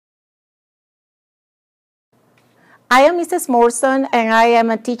I am Mrs. Moursund, and I am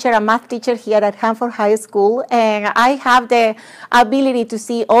a math teacher here at Hanford High School, and I have the ability to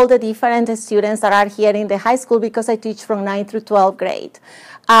see all the different students that are here in the high school because I teach from 9th through 12th grade.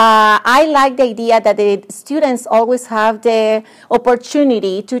 I like the idea that the students always have the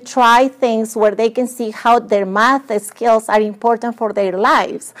opportunity to try things where they can see how their math skills are important for their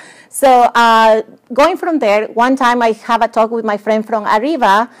lives. So going from there, one time I have a talk with my friend from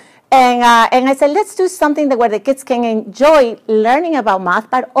AREVA, and I said, let's do something where the kids can enjoy learning about math,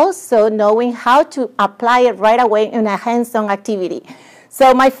 but also knowing how to apply it right away in a hands-on activity.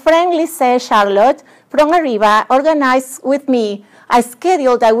 So my friend Lisa Charlotte from AREVA organized with me a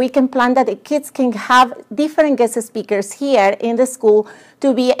schedule that we can plan that the kids can have different guest speakers here in the school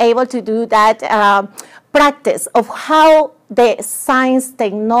to be able to do that practice of how the science,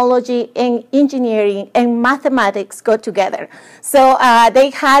 technology, and engineering and mathematics go together. So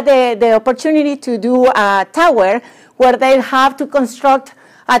they had the opportunity to do a tower where they have to construct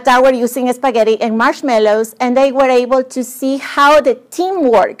a tower using spaghetti and marshmallows, and they were able to see how the team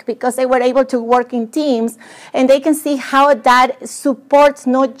work because they were able to work in teams, and they can see how that supports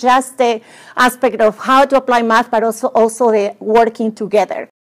not just the aspect of how to apply math, but also the working together.